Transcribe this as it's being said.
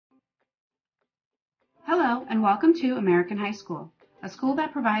Hello and welcome to American High School, a school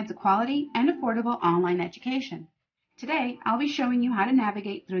that provides a quality and affordable online education. Today, I'll be showing you how to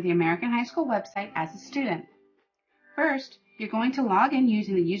navigate through the American High School website as a student. First, you're going to log in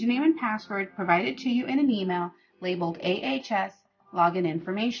using the username and password provided to you in an email labeled AHS Login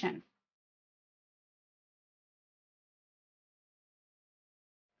Information.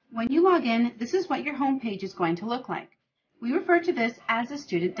 When you log in, this is what your home page is going to look like. We refer to this as the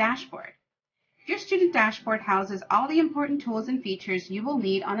student dashboard. Your student dashboard houses all the important tools and features you will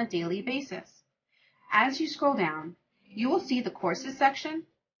need on a daily basis. As you scroll down, you will see the Courses section,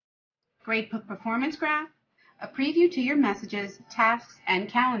 Gradebook Performance Graph, a preview to your messages, tasks, and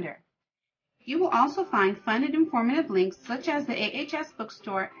calendar. You will also find fun and informative links such as the AHS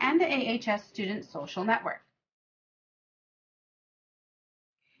Bookstore and the AHS Student Social Network.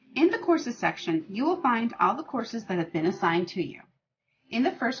 In the Courses section, you will find all the courses that have been assigned to you. In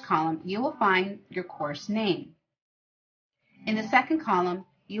the first column, you will find your course name. In the second column,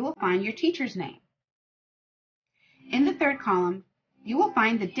 you will find your teacher's name. In the third column, you will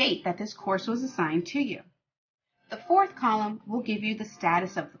find the date that this course was assigned to you. The fourth column will give you the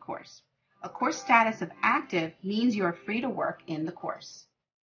status of the course. A course status of active means you are free to work in the course.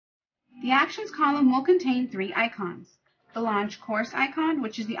 The Actions column will contain three icons: the Launch Course icon,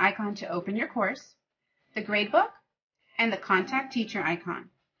 which is the icon to open your course, the Gradebook, and the Contact Teacher icon.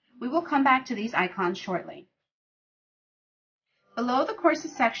 We will come back to these icons shortly. Below the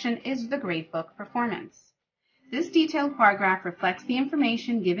Courses section is the Gradebook Performance. This detailed bar graph reflects the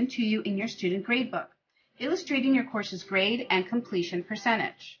information given to you in your student gradebook, illustrating your course's grade and completion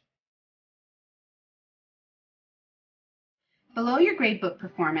percentage. Below your Gradebook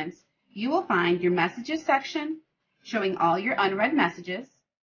Performance, you will find your Messages section, showing all your unread messages.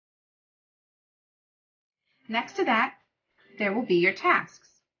 Next to that, there will be your tasks.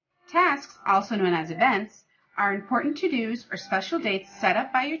 Tasks, also known as events, are important to-dos or special dates set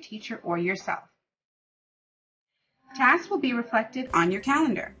up by your teacher or yourself. Tasks will be reflected on your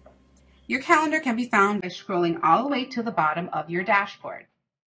calendar. Your calendar can be found by scrolling all the way to the bottom of your dashboard.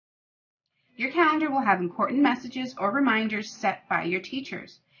 Your calendar will have important messages or reminders set by your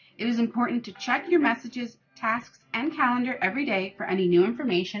teachers. It is important to check your messages, tasks, and calendar every day for any new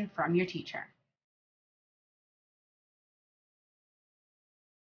information from your teacher.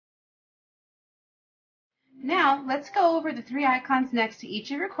 Now, let's go over the three icons next to each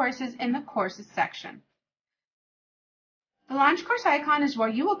of your courses in the Courses section. The Launch Course icon is where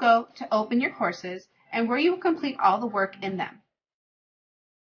you will go to open your courses and where you will complete all the work in them.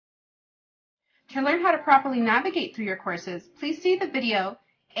 To learn how to properly navigate through your courses, please see the video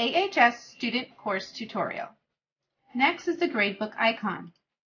AHS Student Course Tutorial. Next is the Gradebook icon.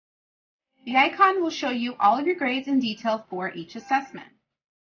 The icon will show you all of your grades in detail for each assessment.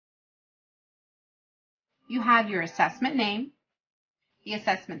 You have your assessment name, the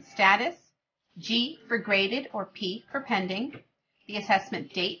assessment status, G for graded or P for pending, the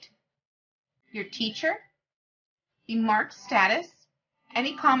assessment date, your teacher, the marked status,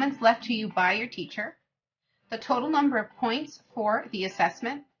 any comments left to you by your teacher, the total number of points for the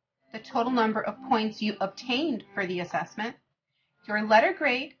assessment, the total number of points you obtained for the assessment, your letter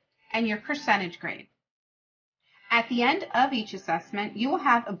grade, and your percentage grade. At the end of each assessment, you will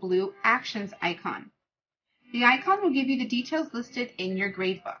have a blue Actions icon. The icon will give you the details listed in your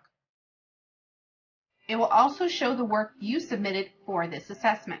gradebook. It will also show the work you submitted for this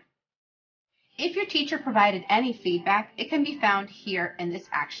assessment. If your teacher provided any feedback, it can be found here in this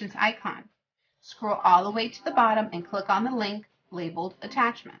Actions icon. Scroll all the way to the bottom and click on the link labeled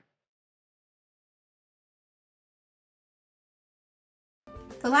Attachment.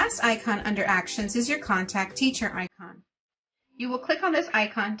 The last icon under Actions is your Contact Teacher icon. You will click on this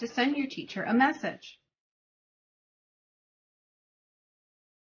icon to send your teacher a message.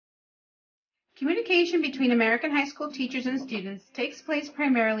 Communication between American High School teachers and students takes place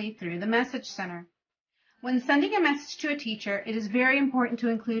primarily through the Message Center. When sending a message to a teacher, it is very important to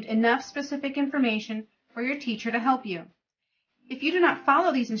include enough specific information for your teacher to help you. If you do not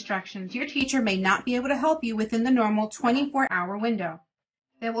follow these instructions, your teacher may not be able to help you within the normal 24-hour window.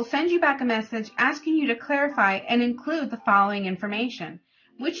 They will send you back a message asking you to clarify and include the following information,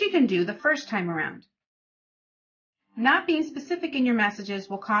 which you can do the first time around. Not being specific in your messages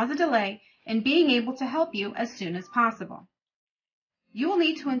will cause a delay in being able to help you as soon as possible. You will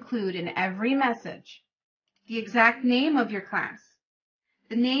need to include in every message the exact name of your class,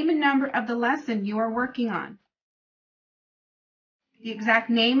 the name and number of the lesson you are working on, the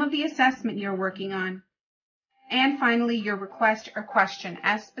exact name of the assessment you're working on, and finally your request or question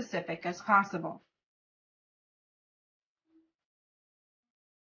as specific as possible.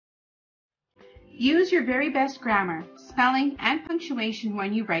 Use your very best grammar, spelling, and punctuation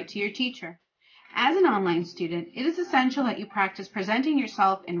when you write to your teacher. As an online student, it is essential that you practice presenting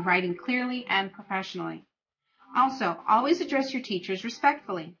yourself in writing clearly and professionally. Also, always address your teachers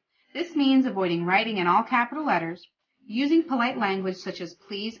respectfully. This means avoiding writing in all capital letters, using polite language such as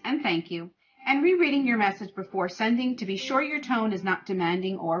please and thank you, and rereading your message before sending to be sure your tone is not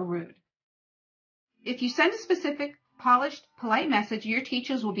demanding or rude. If you send a specific, polished, polite message, your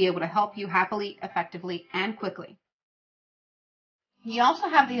teachers will be able to help you happily, effectively, and quickly. You also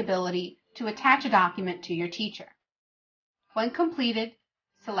have the ability to attach a document to your teacher. When completed,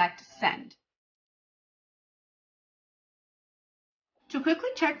 select Send. To quickly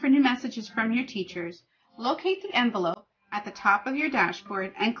check for new messages from your teachers, locate the envelope at the top of your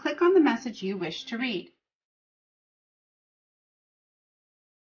dashboard and click on the message you wish to read.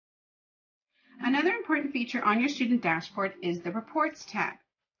 Another important feature on your student dashboard is the Reports tab.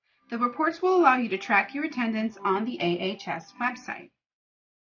 The reports will allow you to track your attendance on the AHS website.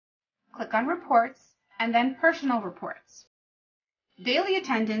 Click on Reports and then Personal Reports. Daily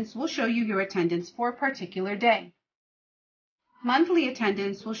attendance will show you your attendance for a particular day. Monthly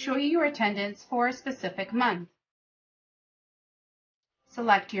attendance will show you your attendance for a specific month.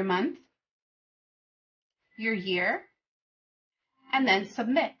 Select your month, your year, and then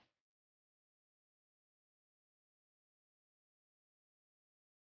Submit.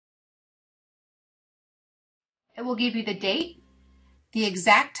 It will give you the date, the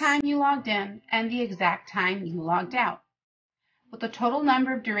exact time you logged in, and the exact time you logged out, with the total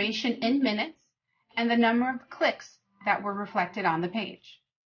number of duration in minutes and the number of clicks that were reflected on the page.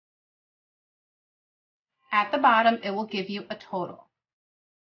 At the bottom, it will give you a total.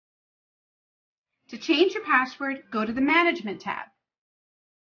 To change your password, go to the Management tab.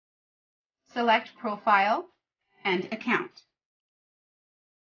 Select Profile and Account.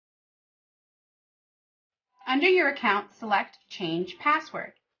 Under your account, select Change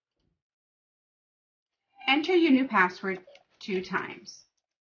Password. Enter your new password 2 times.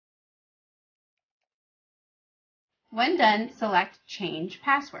 When done, select Change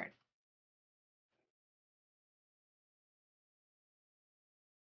Password.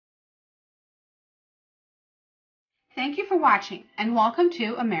 Thank you for watching and welcome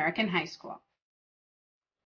to American High School.